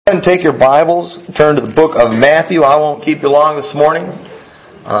And take your Bibles, turn to the book of Matthew. I won't keep you long this morning.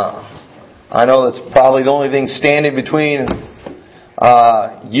 I know that's probably the only thing standing between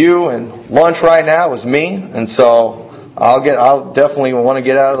you and lunch right now is me, and so I'll definitely want to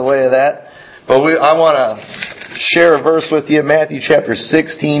get out of the way of that. But I want to share a verse with you, Matthew chapter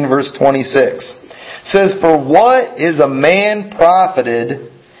 16, verse 26. It says, "For what is a man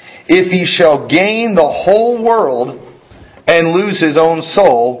profited if he shall gain the whole world and lose his own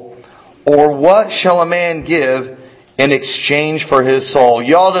soul? Or what shall a man give in exchange for his soul?"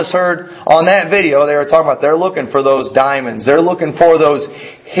 Y'all just heard on that video, they were talking about they're looking for those diamonds. They're looking for those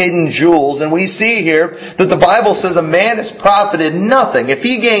hidden jewels. And we see here that the Bible says a man has profited nothing. If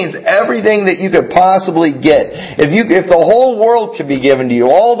he gains everything that you could possibly get, if the whole world could be given to you,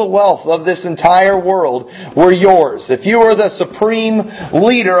 all the wealth of this entire world were yours, if you were the supreme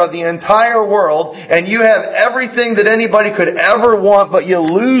leader of the entire world and you have everything that anybody could ever want, but you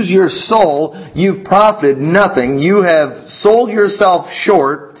lose your soul, you've profited nothing. You have sold yourself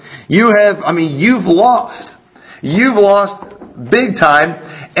short. You've lost. You've lost big time.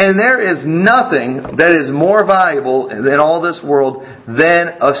 And there is nothing that is more valuable in all this world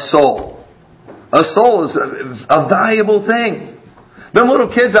than a soul. A soul is a valuable thing. Them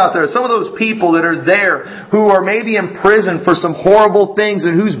little kids out there, some of those people that are there who are maybe in prison for some horrible things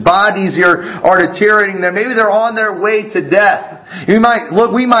and whose bodies are deteriorating them. Maybe they're on their way to death. We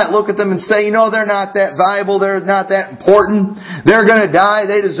might look at them and say, they're not that valuable, they're not that important. They're going to die,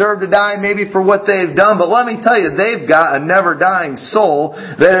 they deserve to die maybe for what they've done. But let me tell you, they've got a never-dying soul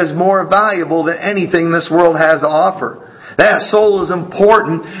that is more valuable than anything this world has to offer. That soul is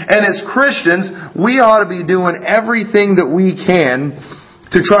important, and as Christians, we ought to be doing everything that we can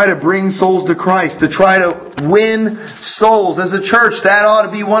to try to bring souls to Christ, to try to win souls. As a church, that ought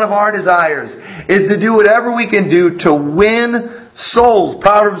to be one of our desires, is to do whatever we can do to win souls.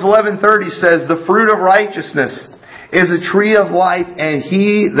 Proverbs 11:30 says, "The fruit of righteousness is a tree of life, and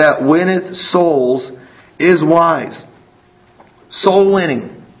he that winneth souls is wise." Soul winning.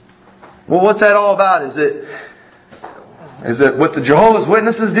 Well, what's that all about? Is it what the Jehovah's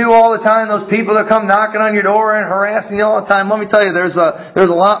Witnesses do all the time? Those people that come knocking on your door and harassing you all the time? Let me tell you, there's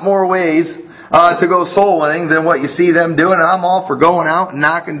a lot more ways to go soul winning than what you see them doing. I'm all for going out and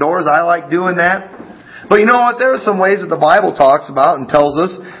knocking doors. I like doing that. But you know what? There are some ways that the Bible talks about and tells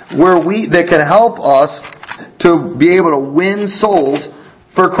us that can help us to be able to win souls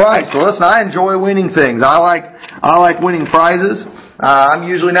for Christ. So listen, I enjoy winning things. I like winning prizes. I'm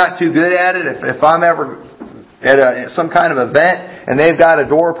usually not too good at it. If I'm ever at some kind of event and they've got a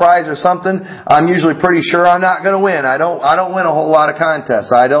door prize or something, I'm usually pretty sure I'm not going to win. I don't win a whole lot of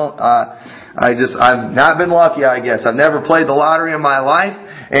contests. I've not been lucky, I guess. I've never played the lottery in my life,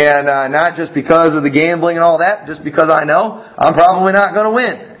 and not just because of the gambling and all that, just because I know I'm probably not going to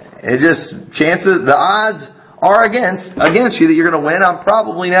win. The odds are against you that you're going to win. I'm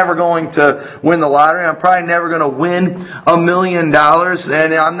probably never going to win the lottery. I'm probably never going to win $1 million. And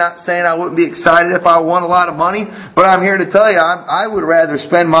I'm not saying I wouldn't be excited if I won a lot of money, but I'm here to tell you, I would rather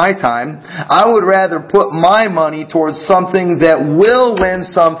spend my time. I would rather put my money towards something that will win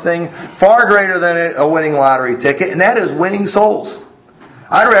something far greater than a winning lottery ticket, and that is winning souls.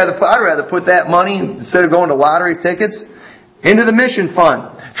 I'd rather put that money, instead of going to lottery tickets, into the mission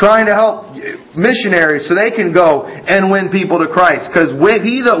fund, trying to help missionaries so they can go and win people to Christ. Because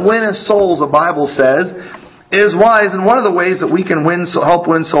he that winneth souls, the Bible says, is wise. And one of the ways that we can help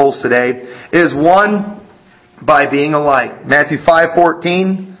win souls today is one, by being a light. Matthew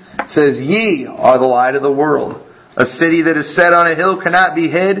 5:14 says, "Ye are the light of the world. A city that is set on a hill cannot be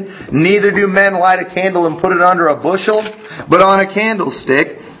hid. Neither do men light a candle and put it under a bushel, but on a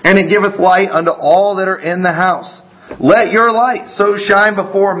candlestick, and it giveth light unto all that are in the house. Let your light so shine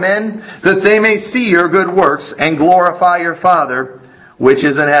before men that they may see your good works and glorify your Father which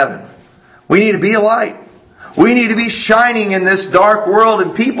is in heaven." We need to be a light. We need to be shining in this dark world,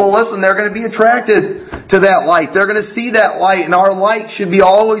 and people, listen, they're going to be attracted to that light. They're going to see that light, and our light should be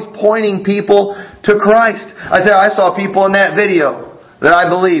always pointing people to Christ. I saw people in that video that I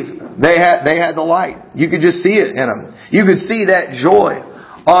believe they had the light. You could just see it in them. You could see that joy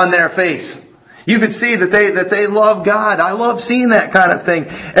on their face. You could see that they love God. I love seeing that kind of thing.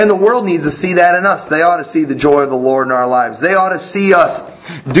 And the world needs to see that in us. They ought to see the joy of the Lord in our lives. They ought to see us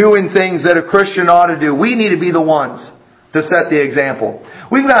doing things that a Christian ought to do. We need to be the ones to set the example.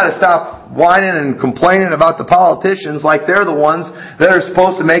 We've got to stop whining and complaining about the politicians like they're the ones that are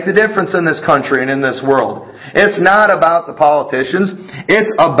supposed to make the difference in this country and in this world. It's not about the politicians.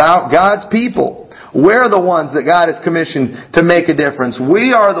 It's about God's people. We're the ones that God has commissioned to make a difference.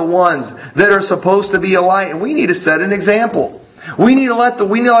 We are the ones that are supposed to be a light, and we need to set an example. We need to let the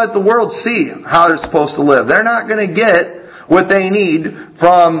world see how they're supposed to live. They're not going to get what they need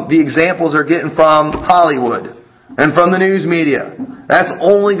from the examples they're getting from Hollywood and from the news media. That's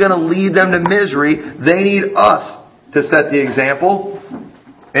only going to lead them to misery. They need us to set the example.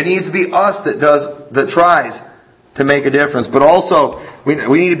 It needs to be us that tries to make a difference. But also, we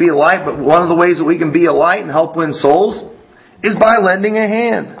need to be a light. But one of the ways that we can be a light and help win souls is by lending a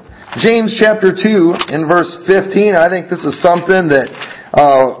hand. James chapter 2 in verse 15, I think this is something that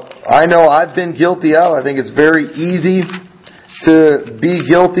I know I've been guilty of. I think it's very easy to be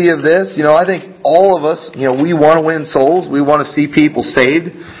guilty of this. I think all of us, we want to win souls. We want to see people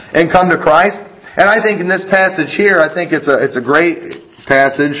saved and come to Christ. And I think in this passage here, I think it's a great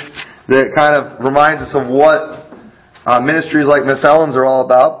passage that kind of reminds us of what ministries like Miss Ellen's are all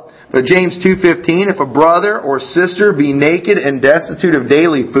about. But James 2:15, if a brother or sister be naked and destitute of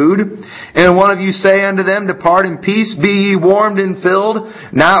daily food, and one of you say unto them, depart in peace, be ye warmed and filled,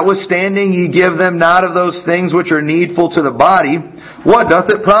 notwithstanding ye give them not of those things which are needful to the body, what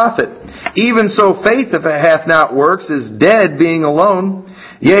doth it profit? Even so faith, if it hath not works, is dead, being alone.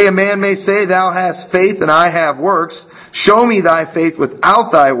 Yea, a man may say, thou hast faith, and I have works. Show me thy faith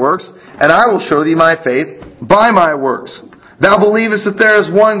without thy works, and I will show thee my faith by my works. Thou believest that there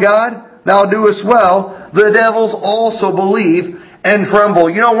is one God? Thou doest well. The devils also believe and tremble.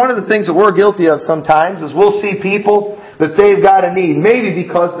 One of the things that we're guilty of sometimes is we'll see people that they've got a need. Maybe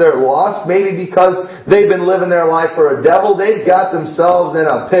because they're lost. Maybe because they've been living their life for a devil. They've got themselves in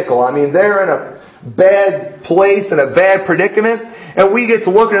a pickle. They're in a bad place, in a bad predicament. And we get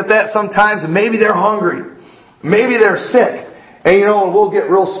to looking at that sometimes, and maybe they're hungry. Maybe they're sick. And we'll get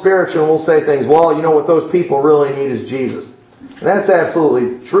real spiritual and we'll say things, well, what those people really need is Jesus. And that's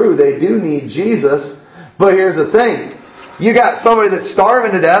absolutely true. They do need Jesus. But here's the thing. You got somebody that's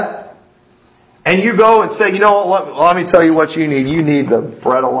starving to death, and you go and say, let me tell you what you need. You need the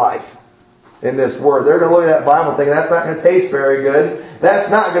bread of life in this word. They're going to look at that Bible thinking, that's not going to taste very good. That's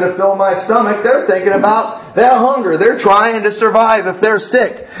not going to fill my stomach. They're thinking about that hunger. They're trying to survive if they're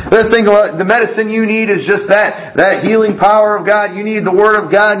sick. They're thinking, well, the medicine you need is just that healing power of God. You need the Word of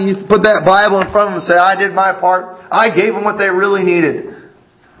God. And you put that Bible in front of them and say, I did my part. I gave them what they really needed.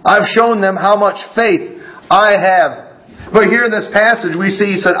 I've shown them how much faith I have. But here in this passage we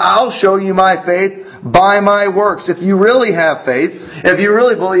see, He said, I'll show you my faith by my works. If you really have faith, if you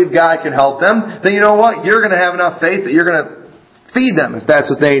really believe God can help them, then you know what? You're going to have enough faith that you're going to feed them if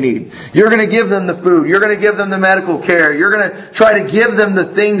that's what they need. You're going to give them the food. You're going to give them the medical care. You're going to try to give them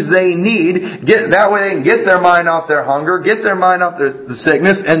the things they need. That way they can get their mind off their hunger, get their mind off the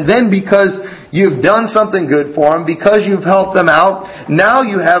sickness, and then because you've done something good for them, because you've helped them out, now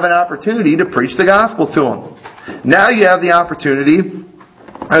you have an opportunity to preach the gospel to them. Now you have the opportunity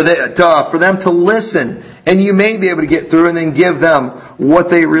for them to listen, and you may be able to get through and then give them what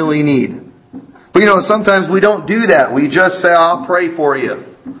they really need. But sometimes we don't do that. We just say, I'll pray for you.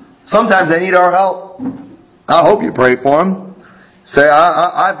 Sometimes they need our help. I hope you pray for them. Say,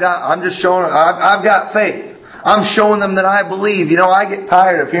 I've got faith. I'm showing them that I believe. I get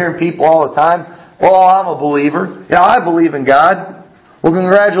tired of hearing people all the time, well, I'm a believer. I believe in God. Well,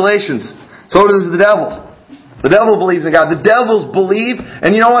 congratulations. So does the devil. The devil believes in God. The devils believe,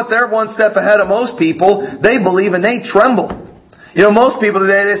 and you know what? They're one step ahead of most people. They believe and they tremble. Most people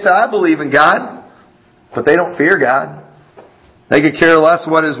today, they say, I believe in God. But they don't fear God. They could care less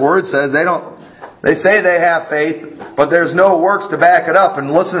what His Word says. They say they have faith, but there's no works to back it up.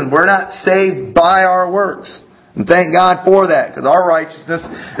 And listen, we're not saved by our works. And thank God for that, because our righteousness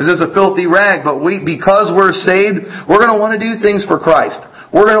is as a filthy rag. But because we're saved, we're going to want to do things for Christ.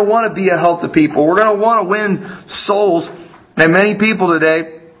 We're going to want to be a help to people. We're going to want to win souls. And many people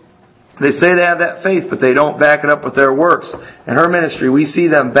today, they say they have that faith, but they don't back it up with their works. In her ministry, we see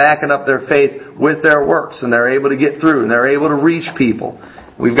them backing up their faith with their works, and they're able to get through, and they're able to reach people.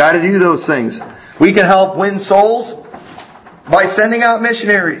 We've got to do those things. We can help win souls by sending out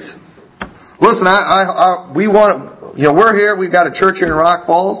missionaries. Listen, we're here. We've got a church here in Rock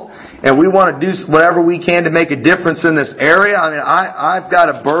Falls, and we want to do whatever we can to make a difference in this area. I've got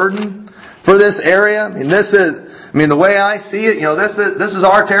a burden for this area. The way I see it, this is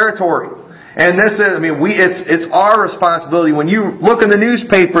our territory. And it's our responsibility. When you look in the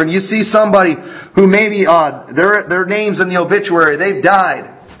newspaper and you see somebody who maybe, their name's in the obituary, they've died.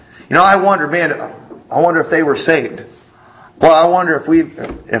 I wonder if they were saved. Well, I wonder if we've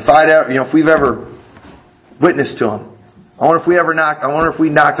ever witnessed to them. I wonder if we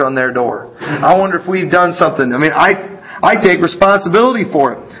knocked on their door. I wonder if we've done something. I take responsibility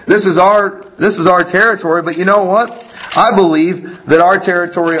for it. This is our territory, but you know what? I believe that our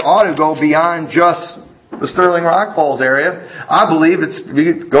territory ought to go beyond just the Sterling Rock Falls area. I believe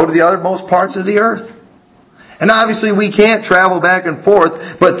we go to the othermost parts of the earth. And obviously we can't travel back and forth,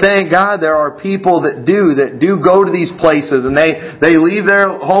 but thank God there are people that do go to these places, and they leave their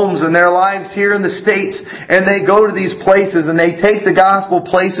homes and their lives here in the States, and they go to these places and they take the gospel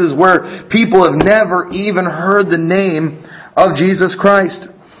places where people have never even heard the name of Jesus Christ.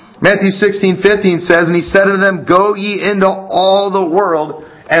 Matthew 16:15 says, "And He said unto them, Go ye into all the world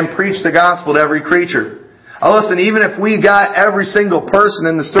and preach the gospel to every creature." Now listen, even if we got every single person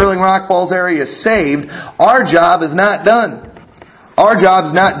in the Sterling Rock Falls area saved, our job is not done. Our job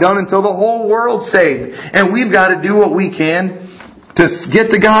is not done until the whole world's saved. And we've got to do what we can to get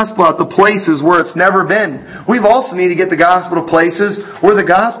the gospel out to places where it's never been. We've also need to get the gospel to places where the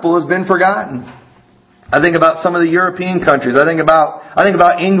gospel has been forgotten. I think about some of the European countries. I think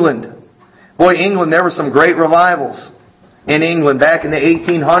about England. Boy, England, there were some great revivals in England back in the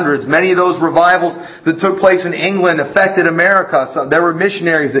 1800s. Many of those revivals that took place in England affected America. So there were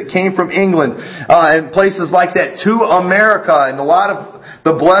missionaries that came from England and places like that to America. And a lot of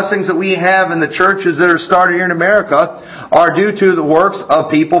the blessings that we have in the churches that are started here in America are due to the works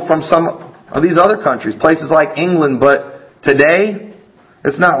of people from some of these other countries, places like England. But today,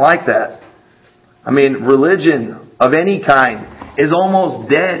 it's not like that. I mean, religion of any kind is almost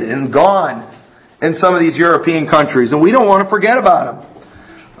dead and gone in some of these European countries, and we don't want to forget about them.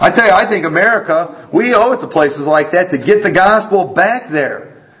 I tell you, I think America, we owe it to places like that to get the gospel back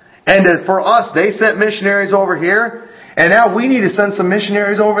there. And for us, they sent missionaries over here, and now we need to send some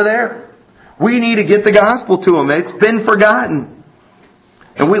missionaries over there. We need to get the gospel to them. It's been forgotten.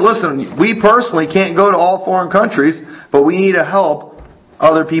 And we personally can't go to all foreign countries, but we need to help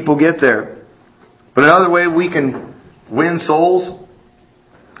other people get there. But another way we can win souls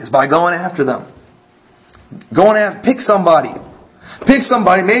is by going after them. Pick somebody. Pick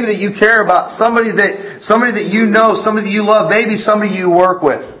somebody maybe that you care about, somebody that you know, somebody that you love, maybe somebody you work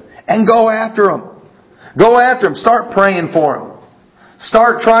with. And go after them. Go after them. Start praying for them.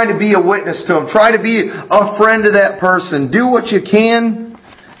 Start trying to be a witness to them. Try to be a friend to that person. Do what you can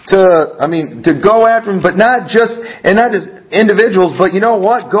to go after them, but not just individuals, but you know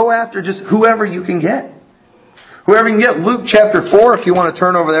what? Go after just whoever you can get. Whoever you can get. Luke chapter 4, if you want to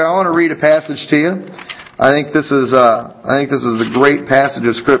turn over there, I want to read a passage to you. I think this is a great passage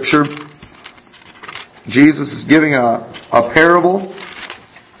of Scripture. Jesus is giving a parable.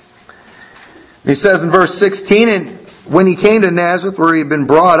 He says in verse 16, "And when He came to Nazareth, where He had been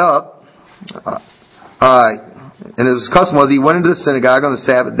brought up, and His custom was, He went into the synagogue on the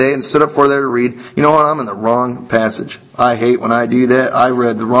Sabbath day and stood up for there to read." You know what? I'm in the wrong passage. I hate when I do that. I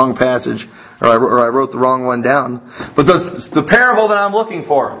read the wrong passage, or I wrote the wrong one down. But the parable that I'm looking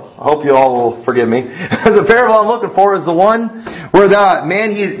for, I hope you all will forgive me. The parable I'm looking for is the one where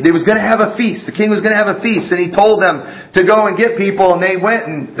they was going to have a feast. The king was going to have a feast, and he told them to go and get people, and they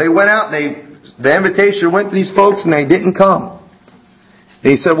went out, and the invitation went to these folks, and they didn't come.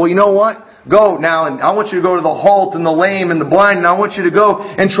 And he said, "Well, you know what? Go now, and I want you to go to the halt and the lame and the blind, and I want you to go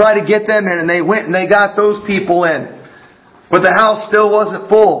and try to get them in." And they went and they got those people in. But the house still wasn't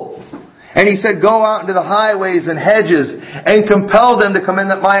full. And He said, "Go out into the highways and hedges and compel them to come in,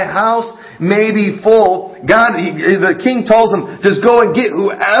 that my house may be full." The king tells them, just go and get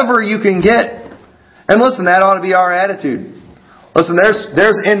whoever you can get. And listen, that ought to be our attitude. Listen,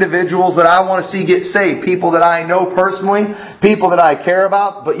 there's individuals that I want to see get saved. People that I know personally. People that I care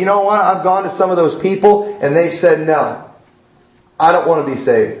about. But you know what? I've gone to some of those people and they've said, "No, I don't want to be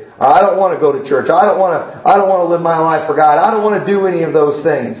saved. I don't want to go to church. I don't want to live my life for God. I don't want to do any of those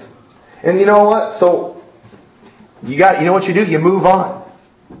things." And you know what? So you know what you do? You move on.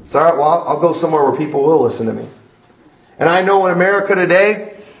 It's all right. Well, I'll go somewhere where people will listen to me. And I know in America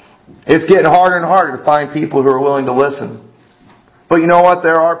today, it's getting harder and harder to find people who are willing to listen. But you know what?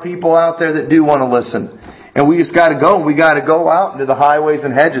 There are people out there that do want to listen. And we just got to go. We got to go out into the highways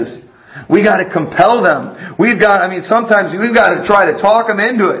and hedges. We got to compel them. Sometimes we've got to try to talk them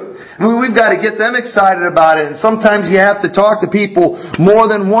into it. We've got to get them excited about it. And sometimes you have to talk to people more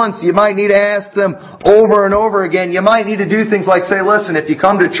than once. You might need to ask them over and over again. You might need to do things like say, "Listen, if you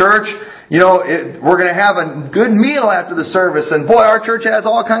come to church, we're going to have a good meal after the service. And boy, our church has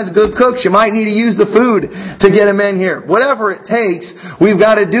all kinds of good cooks. You might need to use the food to get them in here." Whatever it takes, we've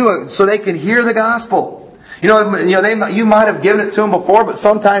got to do it so they can hear the gospel. You might have given it to them before, but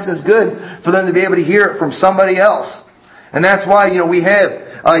sometimes it's good for them to be able to hear it from somebody else. And that's why, we have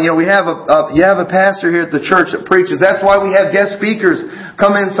we have you have a pastor here at the church that preaches. That's why we have guest speakers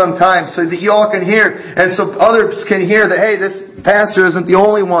come in sometimes so that you all can hear, and so others can hear that, hey, this pastor isn't the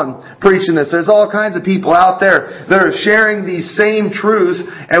only one preaching this. There's all kinds of people out there that are sharing these same truths,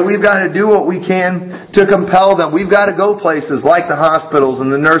 and we've got to do what we can to compel them. We've got to go places like the hospitals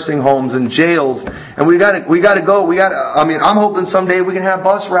and the nursing homes and jails, and we got to go. I'm hoping someday we can have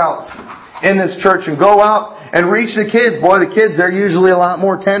bus routes in this church and go out and reach the kids. Boy, the kids, they're usually a lot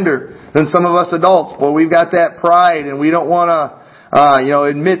more tender than some of us adults. Boy, we've got that pride, and we don't want to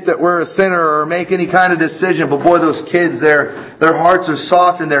admit that we're a sinner or make any kind of decision. But boy, those kids, their hearts are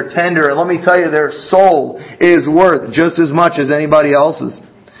soft and they're tender. And let me tell you, their soul is worth just as much as anybody else's.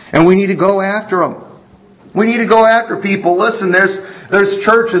 And we need to go after them. We need to go after people. Listen, there's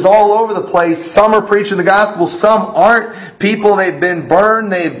churches all over the place. Some are preaching the gospel. Some aren't. People, they've been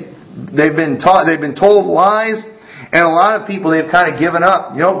burned. They've been taught. They've been told lies. And a lot of people, they've kind of given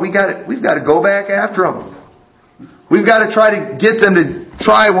up. We've got to go back after them. We've got to try to get them to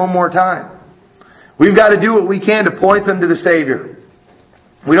try one more time. We've got to do what we can to point them to the Savior.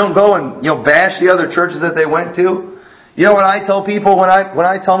 We don't go and bash the other churches that they went to. What I tell people when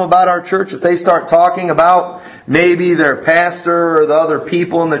I tell them about our church, if they start talking about maybe their pastor or the other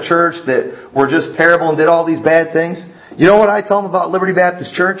people in the church that were just terrible and did all these bad things, you know what I tell them about Liberty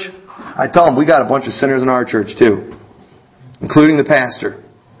Baptist Church? I tell them we got a bunch of sinners in our church too, including the pastor.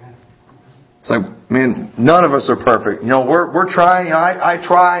 It's like, man, none of us are perfect. We're trying. I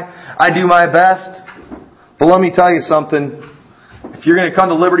try. I do my best. But let me tell you something. If you're going to come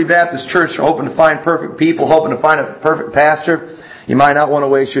to Liberty Baptist Church hoping to find perfect people, hoping to find a perfect pastor, you might not want to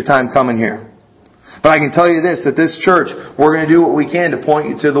waste your time coming here. But I can tell you this, at this church, we're going to do what we can to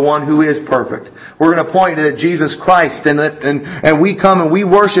point you to the one who is perfect. We're going to point you to Jesus Christ, and we come and we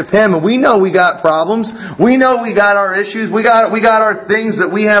worship Him, and we know we got problems. We know we got our issues. We got our things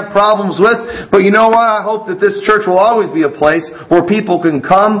that we have problems with. But you know what? I hope that this church will always be a place where people can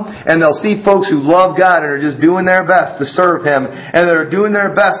come and they'll see folks who love God and are just doing their best to serve Him, and that are doing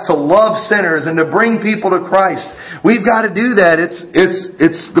their best to love sinners and to bring people to Christ. We've got to do that. It's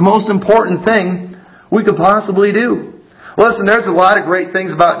the most important thing we could possibly do. Listen, there's a lot of great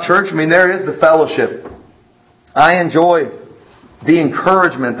things about church. There is the fellowship. I enjoy the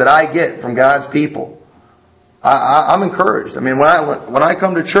encouragement that I get from God's people. I'm encouraged. When I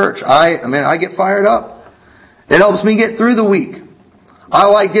come to church, I get fired up. It helps me get through the week. I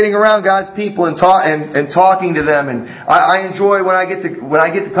like getting around God's people and talking to them, and I enjoy when I get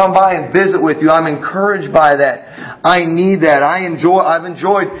to come by and visit with you. I'm encouraged by that. I need that. I've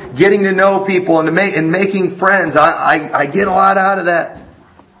enjoyed getting to know people and making friends. I get a lot out of that.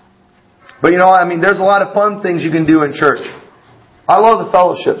 But there's a lot of fun things you can do in church. I love the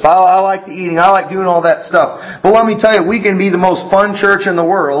fellowships. I like the eating. I like doing all that stuff. But let me tell you, we can be the most fun church in the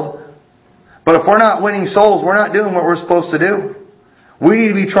world, but if we're not winning souls, we're not doing what we're supposed to do. We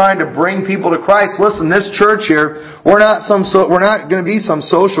need to be trying to bring people to Christ. Listen, this church here, we're not going to be some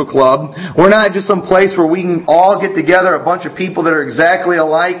social club. We're not just some place where we can all get together, a bunch of people that are exactly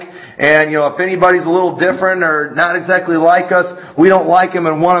alike. And, if anybody's a little different or not exactly like us, we don't like them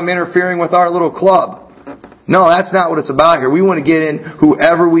and want them interfering with our little club. No, that's not what it's about here. We want to get in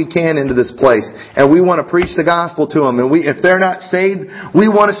whoever we can into this place. And we want to preach the gospel to them. And if they're not saved, we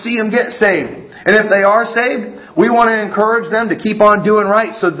want to see them get saved. And if they are saved, we want to encourage them to keep on doing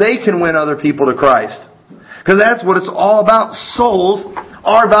right so they can win other people to Christ. Because that's what it's all about. Souls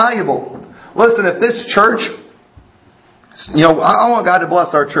are valuable. Listen, if this church, I want God to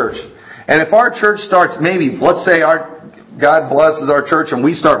bless our church. And if our church starts, let's say God blesses our church and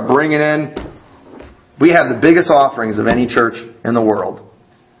we start bringing in, we have the biggest offerings of any church in the world.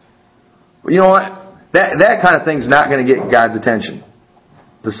 You know what? That kind of thing's not going to get God's attention.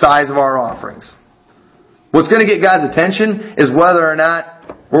 The size of our offerings. What's going to get God's attention is whether or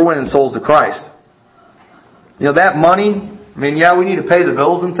not we're winning souls to Christ. That money, we need to pay the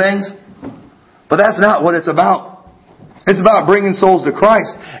bills and things, but that's not what it's about. It's about bringing souls to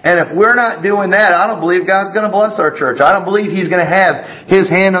Christ. And if we're not doing that, I don't believe God's going to bless our church. I don't believe He's going to have His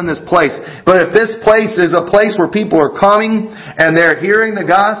hand on this place. But if this place is a place where people are coming and they're hearing the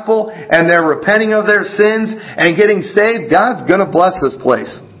gospel and they're repenting of their sins and getting saved, God's going to bless this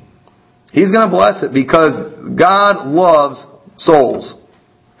place. He's going to bless it because God loves souls.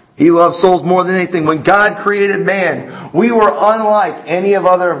 He loves souls more than anything. When God created man, we were unlike any of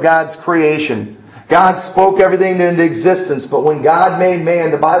God's creation. God spoke everything into existence, but when God made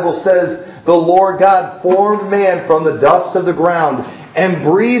man, the Bible says, the Lord God formed man from the dust of the ground and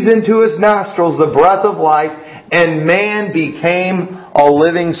breathed into his nostrils the breath of life, and man became a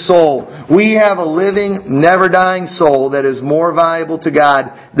living soul. We have a living, never-dying soul that is more valuable to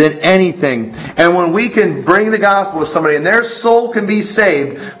God than anything. And when we can bring the gospel to somebody and their soul can be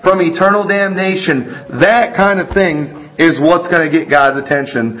saved from eternal damnation, that kind of things is what's going to get God's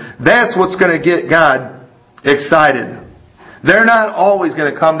attention. That's what's going to get God excited. They're not always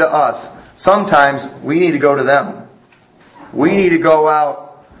going to come to us. Sometimes we need to go to them. We need to go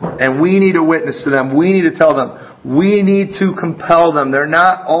out and we need to witness to them. We need to tell them. We need to compel them. They're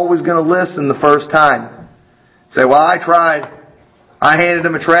not always going to listen the first time. Say, well, I tried. I handed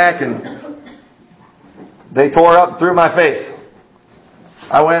them a tract and they tore it up and threw it in my face.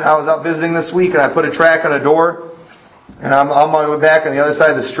 I was out visiting this week and I put a tract on a door and I'm on my way back on the other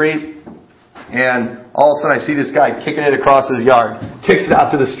side of the street and all of a sudden I see this guy kicking it across his yard. Kicks it out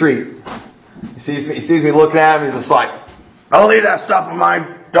to the street. He sees me looking at him. He's just like, don't leave that stuff on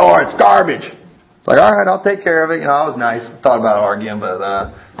my door. It's garbage. It's like, all right, I'll take care of it. I was nice. Thought about arguing, but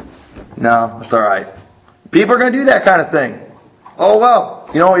no, it's all right. People are going to do that kind of thing. Oh, well.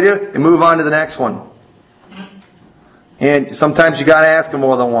 You know what we do? We move on to the next one. And sometimes you got to ask them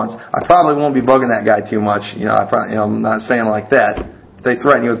more than once. I probably won't be bugging that guy too much. I'm not saying like that. If they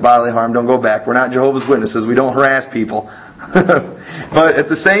threaten you with bodily harm, don't go back. We're not Jehovah's Witnesses. We don't harass people. But at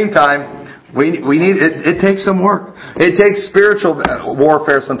the same time, we need it takes some work. It takes spiritual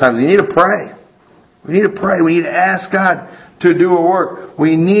warfare sometimes. You need to pray. We need to pray. We need to ask God to do a work.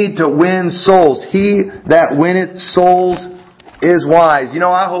 We need to win souls. He that winneth souls is wise.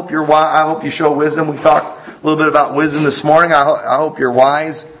 I hope you're wise. I hope you show wisdom. We talked a little bit about wisdom this morning. I hope you're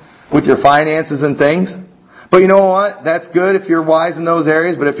wise with your finances and things. But you know what? That's good if you're wise in those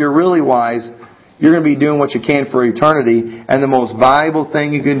areas. But if you're really wise, you're going to be doing what you can for eternity. And the most valuable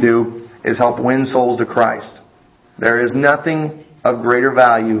thing you can do is help win souls to Christ. There is nothing of greater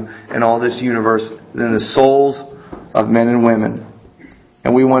value in all this universe than the souls of men and women.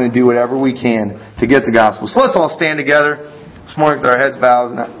 And we want to do whatever we can to get the gospel. So let's all stand together this morning with our heads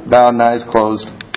bowed and eyes closed.